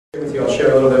With you, I'll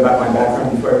share a little bit about my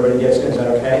background before everybody gets in. Is that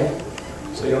okay?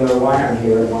 So you'll know why I'm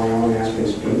here and why I want to ask you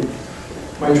to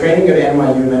speak. My training at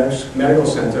NYU Medical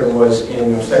Center was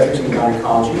in obstetrics and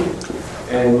gynecology,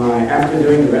 and after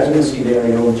doing the residency there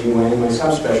in OBGYN, my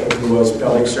subspecialty was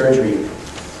pelvic surgery.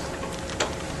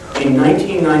 In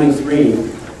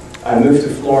 1993, I moved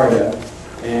to Florida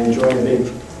and joined a big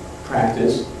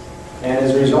practice, and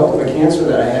as a result of a cancer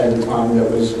that I had at the time that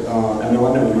was a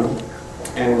melanoma,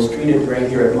 and was treated right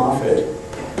here at Moffitt,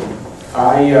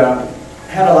 I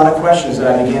had a lot of questions that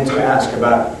I began to ask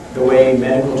about the way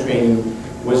medical training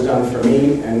was done for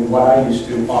me and what I used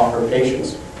to offer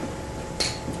patients.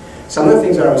 Some of the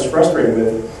things that I was frustrated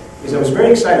with is I was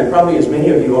very excited, probably as many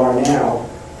of you are now,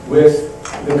 with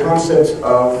the concept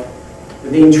of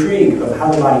the intrigue of how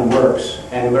the body works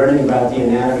and learning about the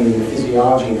anatomy and the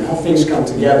physiology and how things come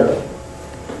together.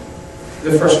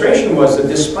 The frustration was that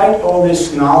despite all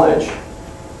this knowledge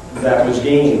that was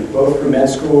gained both through med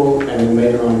school and then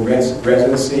later on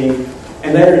residency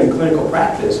and later in clinical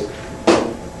practice,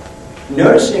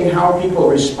 noticing how people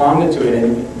responded to it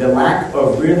and the lack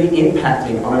of really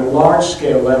impacting on a large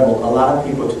scale level a lot of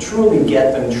people to truly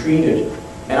get them treated,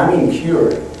 and I mean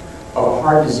cured, of a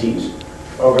heart disease,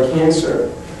 of a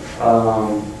cancer,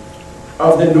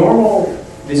 of the normal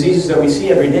diseases that we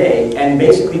see every day, and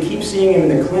basically keep seeing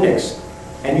them in the clinics.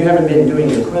 And you haven't been doing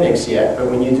the clinics yet, but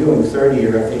when you do in the third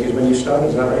year, I think is when you start,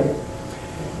 is that right?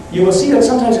 You will see that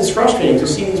sometimes it's frustrating to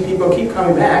see these people keep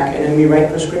coming back, and then we write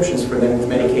prescriptions for them with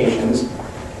medications,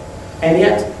 and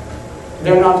yet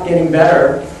they're not getting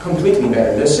better, completely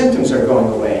better. Their symptoms are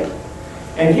going away.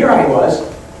 And here I was,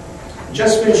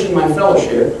 just finishing my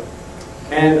fellowship,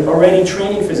 and already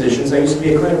training physicians. I used to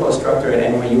be a clinical instructor at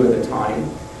NYU at the time,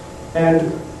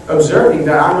 and observing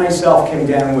that I myself came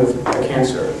down with a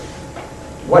cancer.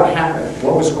 What happened?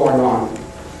 What was going on?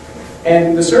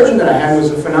 And the surgeon that I had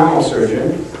was a phenomenal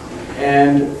surgeon,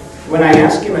 and when I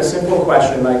asked him a simple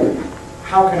question like,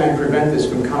 how can I prevent this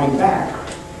from coming back?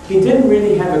 He didn't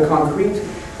really have a concrete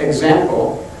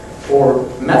example or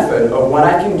method of what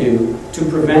I can do to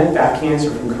prevent that cancer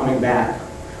from coming back,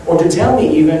 or to tell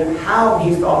me even how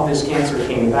he thought this cancer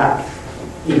came back.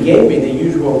 He gave me the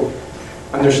usual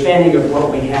understanding of what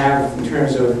we have in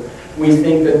terms of, we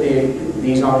think that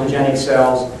these oncogenic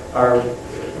cells are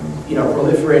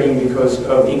proliferating because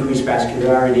of increased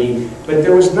vascularity, but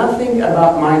there was nothing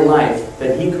about my life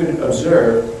that he could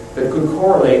observe that could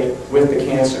correlate with the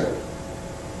cancer.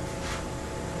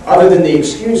 Other than the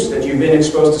excuse that you've been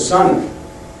exposed to sun.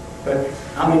 But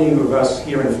how many of us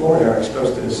here in Florida are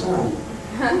exposed to the sun?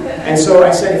 And so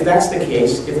I said, if that's the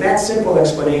case, if that simple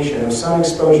explanation of sun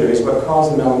exposure is what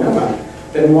caused the melanoma,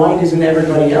 then why isn't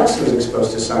everybody else who's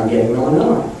exposed to sun getting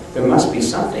melanoma? There must be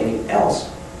something else.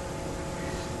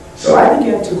 So I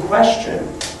began to question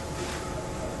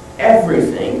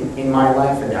everything in my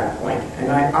life at that point.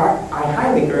 And I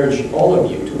highly urge all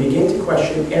of you to begin to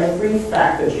question every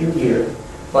fact that you hear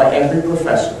by every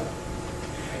professor.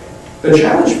 The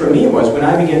challenge for me was when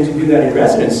I began to do that in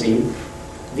residency,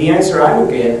 the answer I would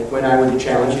get when I would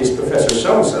challenge is Professor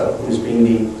so-and-so, who's being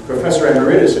the professor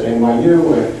emeritus at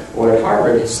NYU or at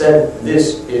Harvard, said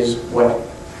this is what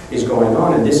is going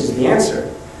on and this is the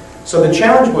answer. So the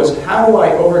challenge was, how do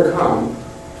I overcome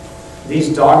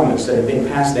these dogmas that have been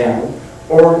passed down,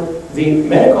 or the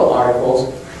medical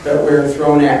articles that were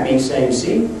thrown at me saying,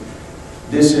 see,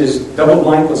 this is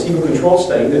double-blind placebo-controlled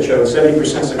study that showed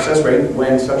 70% success rate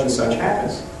when such and such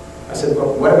happens. I said,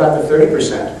 well, what about the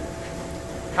 30%?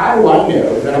 How do I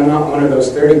know that I'm not one of those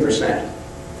 30%?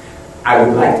 I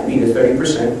would like to be the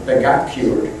 30% that got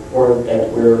cured, or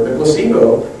that were the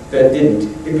placebo that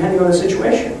didn't, depending on the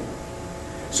situation.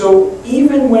 So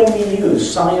even when we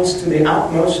use science to the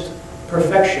utmost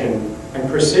perfection and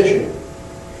precision,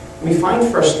 we find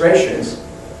frustrations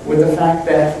with the fact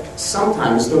that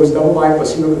sometimes those double-blind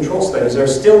placebo-controlled studies are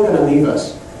still going to leave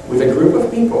us with a group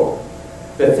of people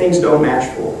that things don't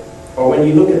match for. Or when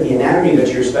you look at the anatomy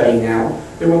that you're studying now,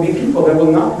 there will be people that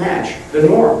will not match the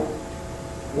norm.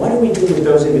 What do we do with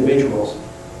those individuals?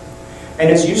 And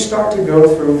as you start to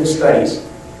go through the studies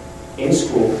in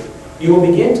school, you will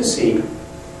begin to see,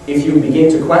 if you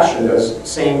begin to question those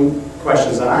same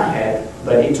questions that I had,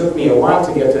 but it took me a while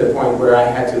to get to the point where I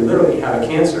had to literally have a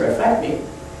cancer affect me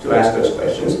to ask those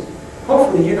questions.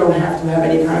 Hopefully you don't have to have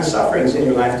any kind of sufferings in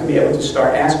your life to be able to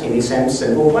start asking these same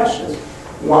simple questions.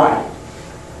 Why?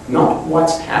 Not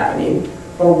what's happening,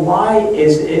 but why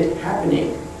is it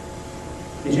happening?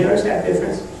 Did you notice that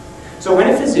difference? So when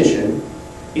a physician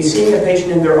is seeing a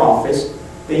patient in their office,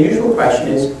 the usual question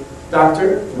is,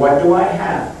 doctor, what do I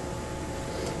have?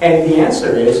 And the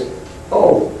answer is,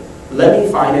 oh, let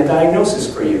me find a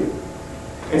diagnosis for you.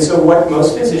 And so what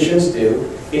most physicians do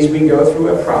is we go through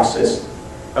a process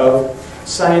of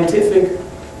scientific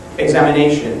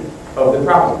examination of the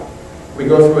problem. We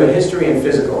go through a history and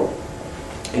physical,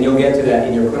 and you'll get to that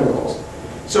in your clinicals.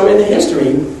 So in the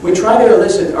history, we try to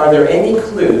elicit, are there any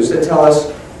clues that tell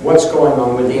us what's going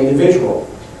on with the individual?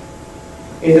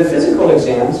 In the physical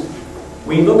exams,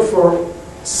 we look for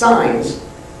signs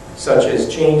such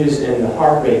as changes in the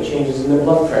heart rate, changes in the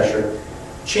blood pressure,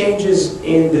 changes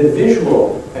in the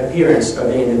visual appearance of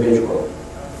the individual.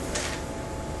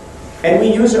 And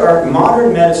we use our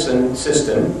modern medicine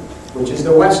system, which is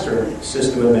the Western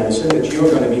system of medicine that you are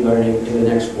going to be learning in the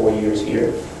next 4 years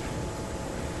here,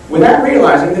 without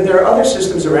realizing that there are other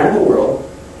systems around the world,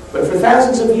 but for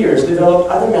thousands of years developed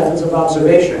other methods of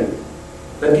observation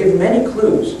that give many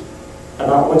clues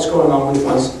about what's going on with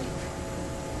one's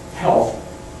health,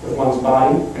 with one's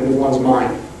body, and with one's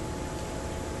mind.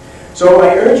 So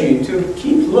I urge you to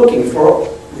keep looking for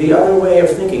the other way of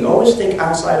thinking. Always think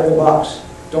outside of the box.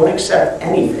 Don't accept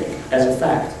anything as a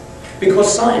fact.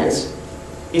 Because science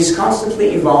is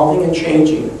constantly evolving and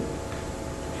changing.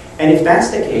 And if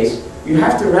that's the case, you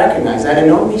have to recognize that and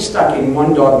don't be stuck in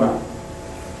one dogma.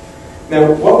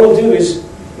 Now, what we'll do is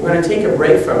we're going to take a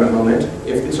break from a moment,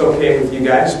 if it's okay with you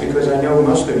guys, because I know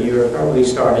most of you are probably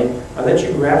starving. I'll let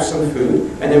you grab some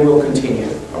food, and then we'll continue,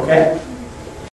 okay?